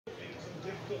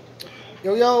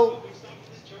Yo, yo.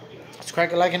 It's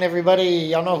cracking like everybody.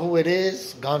 Y'all know who it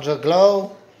is. Ganja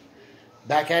Glow.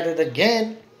 Back at it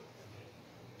again.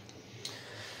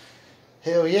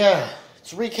 Hell yeah.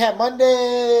 It's Recap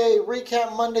Monday.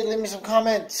 Recap Monday. Leave me some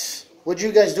comments. What'd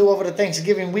you guys do over the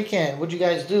Thanksgiving weekend? What'd you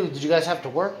guys do? Did you guys have to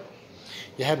work?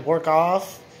 You had work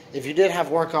off? If you did have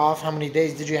work off, how many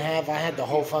days did you have? I had the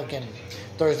whole fucking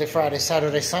Thursday, Friday,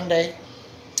 Saturday, Sunday.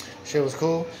 Shit was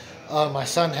cool. My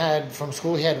son had, from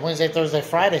school, he had Wednesday, Thursday,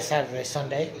 Friday, Saturday,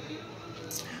 Sunday.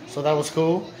 So that was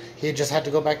cool. He just had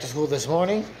to go back to school this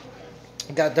morning.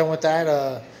 Got done with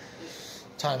that.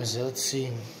 Time is it? Let's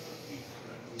see.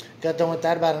 Got done with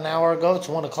that about an hour ago. It's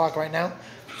 1 o'clock right now.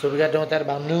 So we got done with that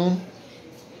about noon.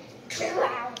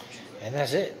 And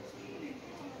that's it.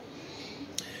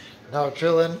 Now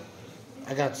chilling.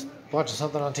 I got watching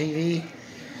something on TV.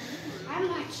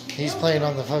 He's playing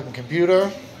on the fucking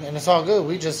computer. And it's all good.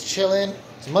 We just chilling.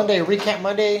 It's Monday, Recap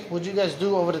Monday. What'd you guys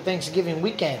do over the Thanksgiving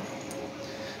weekend?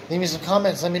 Leave me some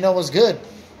comments. Let me know what's good.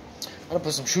 I'm going to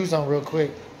put some shoes on real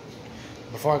quick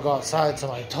before I go outside so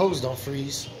my toes don't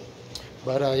freeze.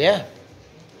 But, yeah.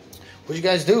 What'd you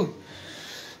guys do?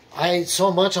 I ate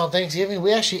so much on Thanksgiving.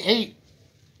 We actually ate.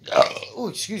 Oh,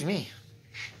 excuse me.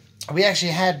 We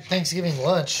actually had Thanksgiving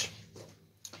lunch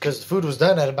because the food was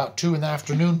done at about 2 in the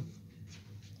afternoon.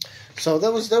 So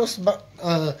that was about,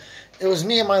 it was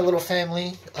me and my little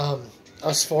family,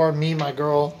 us four, me, my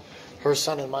girl, her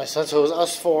son, and my son. So it was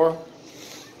us four,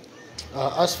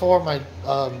 my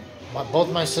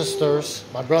both my sisters,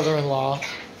 my brother-in-law.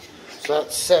 So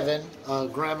that's 7.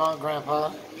 Grandma,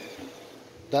 grandpa,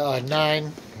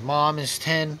 9. Mom is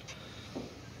 10.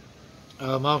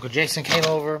 My Uncle Jason came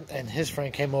over, and his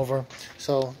friend came over.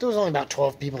 So there was only about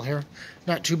 12 people here.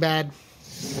 Not too bad.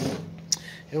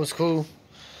 It was cool.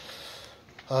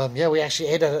 Yeah, we actually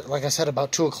ate at, like I said,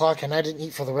 about 2 o'clock, and I didn't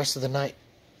eat for the rest of the night,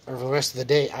 or the rest of the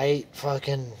day. I ate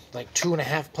fucking, like,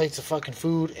 2.5 plates of fucking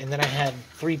food, and then I had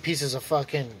 2 pieces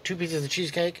of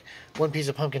cheesecake, 1 piece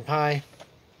of pumpkin pie,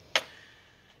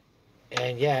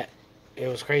 and yeah, it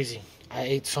was crazy. I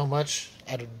ate so much.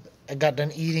 I got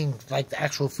done eating, like, the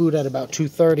actual food at about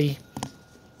 2:30,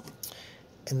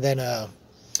 and then,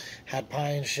 had pie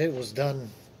and shit, was done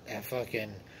at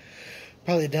fucking...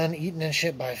 Probably done eating and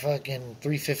shit by fucking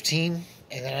 3:15,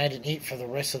 and then I didn't eat for the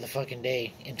rest of the fucking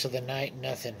day until the night.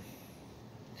 Nothing.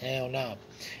 Hell no.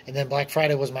 And then Black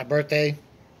Friday was my birthday.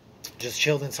 Just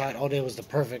chilled inside all day. It was the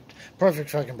perfect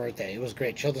fucking birthday. It was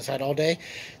great. Chilled inside all day.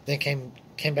 Then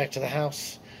came back to the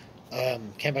house.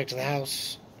 Came back to the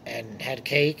house and had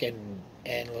cake and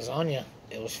lasagna.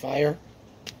 It was fire.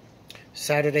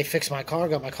 Saturday fixed my car.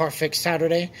 Got my car fixed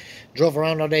Saturday. Drove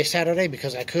around all day Saturday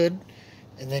because I could.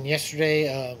 And then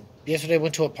yesterday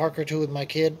went to a park or two with my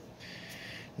kid.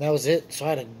 And that was it. So I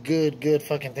had a good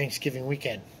fucking Thanksgiving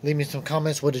weekend. Leave me some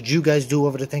comments. What did you guys do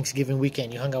over the Thanksgiving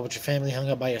weekend? You hung out with your family, hung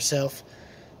out by yourself.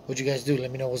 What'd you guys do? Let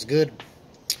me know what's good.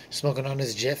 Smoking on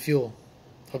this jet fuel.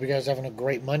 Hope you guys are having a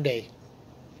great Monday.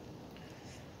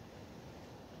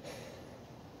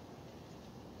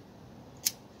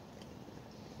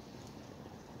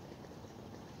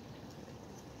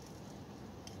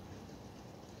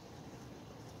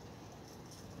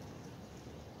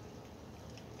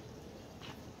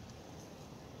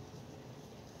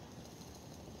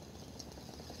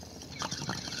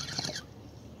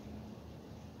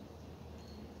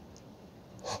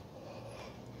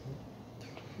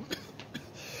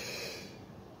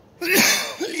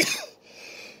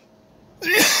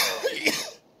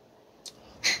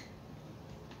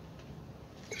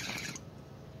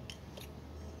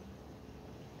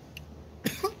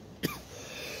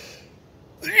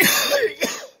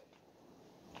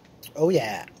 Oh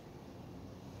yeah.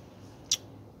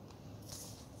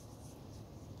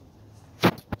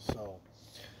 So,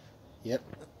 yep.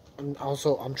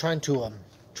 I'm trying to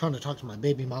talk to my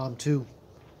baby mom too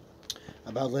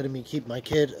about letting me keep my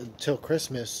kid until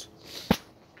Christmas.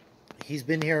 He's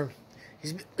been here.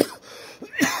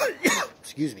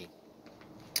 Excuse me.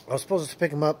 I was supposed to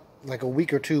pick him up like a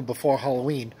week or 2 before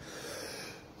Halloween,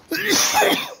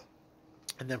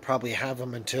 and then probably have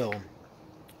him until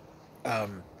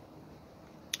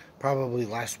probably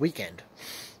last weekend,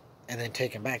 and then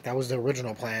take him back. That was the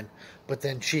original plan. But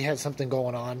then she had something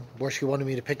going on where she wanted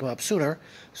me to pick him up sooner,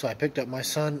 so I picked up my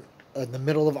son in the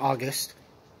middle of August.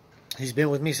 He's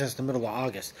been with me since the middle of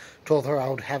August. Told her I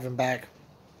would have him back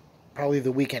probably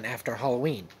the weekend after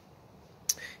Halloween.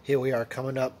 Here we are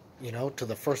coming up, to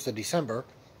the 1st of December,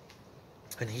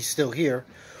 and he's still here.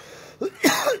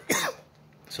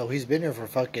 So he's been here for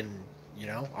fucking,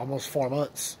 almost 4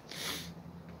 months.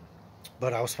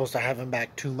 But I was supposed to have him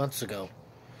back 2 months ago.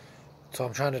 So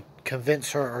I'm trying to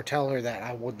convince her or tell her that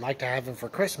I would like to have him for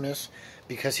Christmas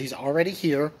because he's already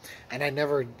here. And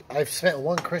I've spent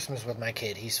one Christmas with my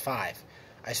kid. He's 5.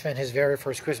 I spent his very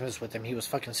first Christmas with him. He was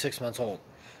fucking 6 months old.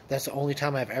 That's the only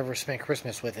time I've ever spent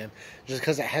Christmas with him. Just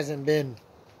because I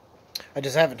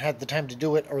just haven't had the time to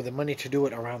do it or the money to do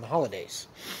it around the holidays.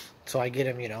 So I get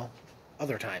him,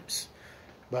 other times.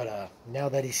 But now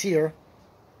that he's here,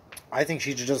 I think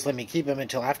she should just let me keep him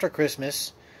until after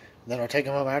Christmas. Then I'll take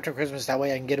him home after Christmas. That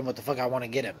way I can get him what the fuck I want to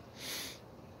get him.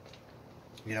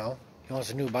 He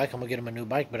wants a new bike, I'm going to get him a new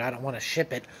bike. But I don't want to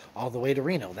ship it all the way to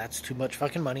Reno. That's too much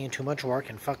fucking money and too much work,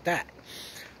 and fuck that.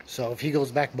 So if he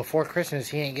goes back before Christmas,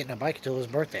 he ain't getting a bike until his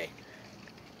birthday.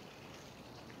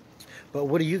 But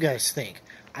what do you guys think?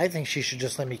 I think she should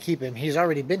just let me keep him. He's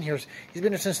already been here. He's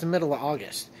been here since the middle of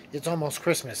August. It's almost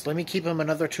Christmas. Let me keep him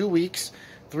another 2 weeks,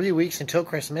 3 weeks until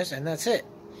Christmas, and that's it.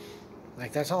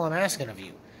 Like, that's all I'm asking of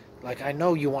you. Like, I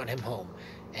know you want him home.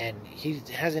 And he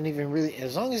hasn't even really...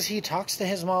 As long as he talks to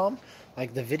his mom,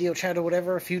 like the video chat or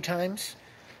whatever, a few times,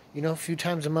 a few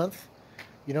times a month,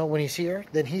 when he's here,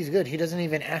 then he's good. He doesn't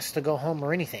even ask to go home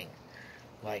or anything.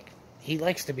 Like, he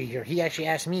likes to be here. He actually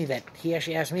asked me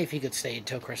if he could stay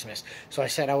until Christmas. So I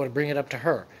said I would bring it up to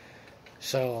her.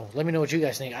 So, let me know what you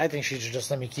guys think. I think she should just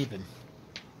let me keep him.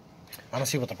 I don't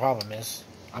see what the problem is.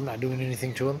 I'm not doing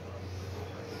anything to him.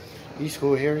 He's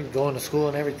cool here. He's going to school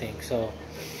and everything. So,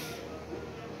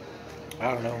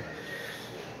 I don't know.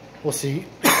 We'll see.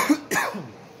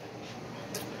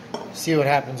 See what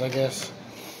happens, I guess.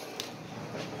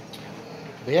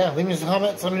 But yeah, leave me some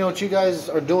comments. Let me know what you guys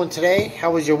are doing today.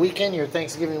 How was your weekend, your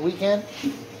Thanksgiving weekend?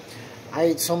 I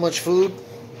ate so much food.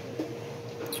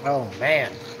 Oh,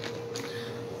 man.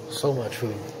 So much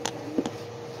food.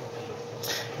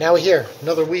 Now we're here.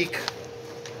 Another week.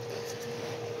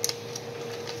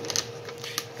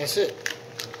 That's it.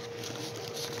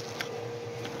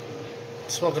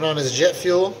 Smoking on his jet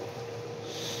fuel.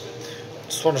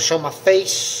 Just want to show my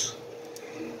face.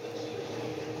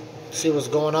 See what's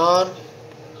going on.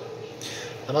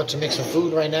 I'm about to make some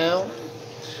food right now.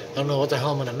 I don't know what the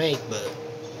hell I'm going to make, but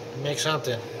make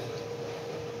something.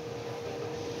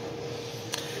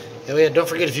 Yeah, don't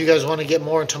forget, if you guys want to get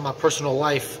more into my personal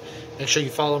life, make sure you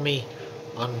follow me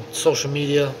on social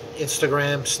media,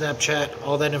 Instagram, Snapchat.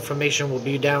 All that information will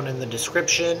be down in the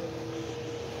description.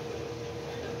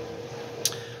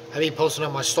 I be posting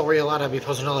on my story a lot. I be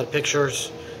posting a lot of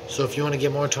pictures. So if you want to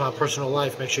get more into my personal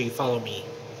life, make sure you follow me.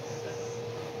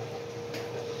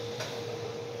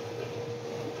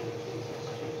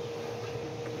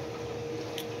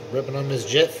 Ripping on this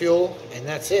jet fuel. And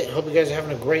that's it. Hope you guys are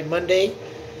having a great Monday.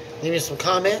 Leave me some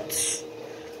comments.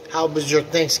 How was your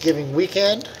Thanksgiving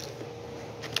weekend?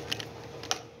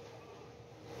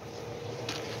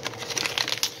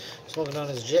 Smoking on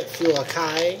his jet fuel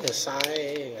Acai,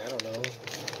 I don't know.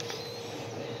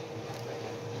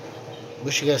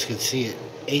 Wish you guys could see it.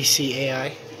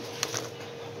 ACAI.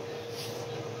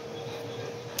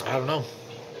 I don't know.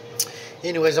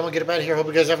 Anyways, I'm going to get up out of here. Hope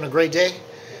you guys are having a great day.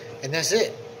 And that's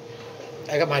it.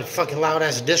 I got my fucking loud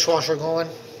ass dishwasher going.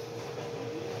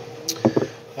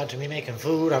 About to be making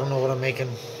food. I don't know what I'm making.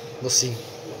 We'll see.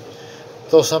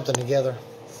 Throw something together.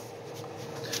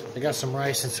 I got some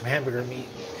rice and some hamburger meat.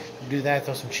 Do that,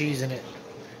 throw some cheese in it.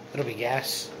 It'll be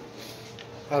gas.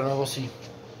 I don't know, we'll see.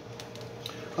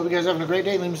 Hope you guys are having a great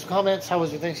day. Leave me some comments. How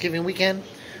was your Thanksgiving weekend?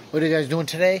 What are you guys doing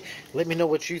today? Let me know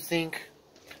what you think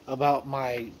about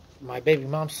my baby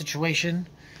mom situation.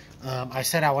 I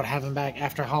said I would have him back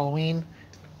after Halloween,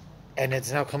 and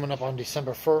it's now coming up on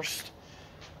December 1st.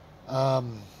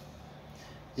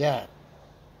 Yeah.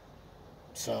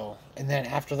 So, and then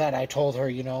after that, I told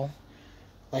her,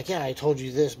 like, yeah, I told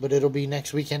you this, but it'll be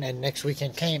next weekend, and next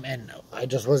weekend came, and I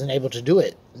just wasn't able to do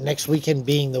it. Next weekend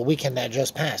being the weekend that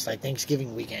just passed, like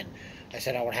Thanksgiving weekend. I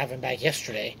said I would have him back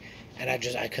yesterday, and I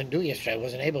couldn't do it yesterday. I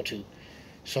wasn't able to.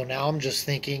 So now I'm just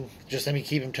thinking, just let me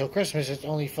keep him till Christmas. It's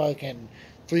only fucking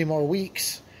 3 more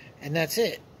weeks, and that's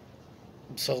it.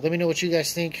 So let me know what you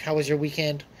guys think. How was your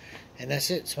weekend? And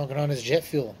that's it. Smoking on his jet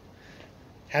fuel.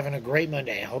 Having a great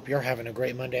Monday. I hope you're having a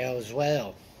great Monday as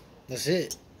well. That's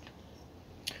it.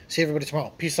 See everybody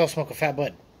tomorrow. Peace out, smoke a fat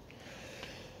bud.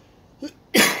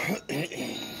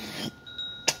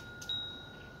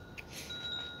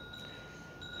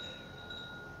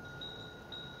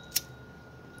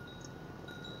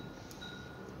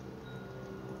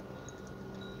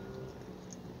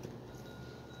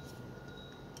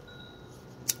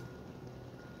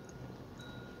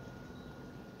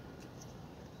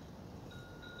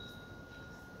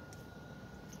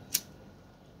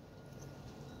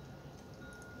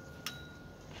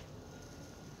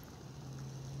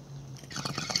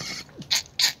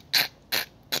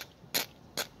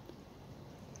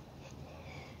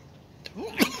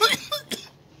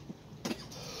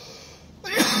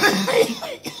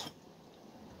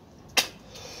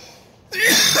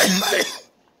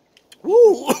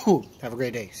 Woo! Have a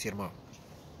great day. See you tomorrow.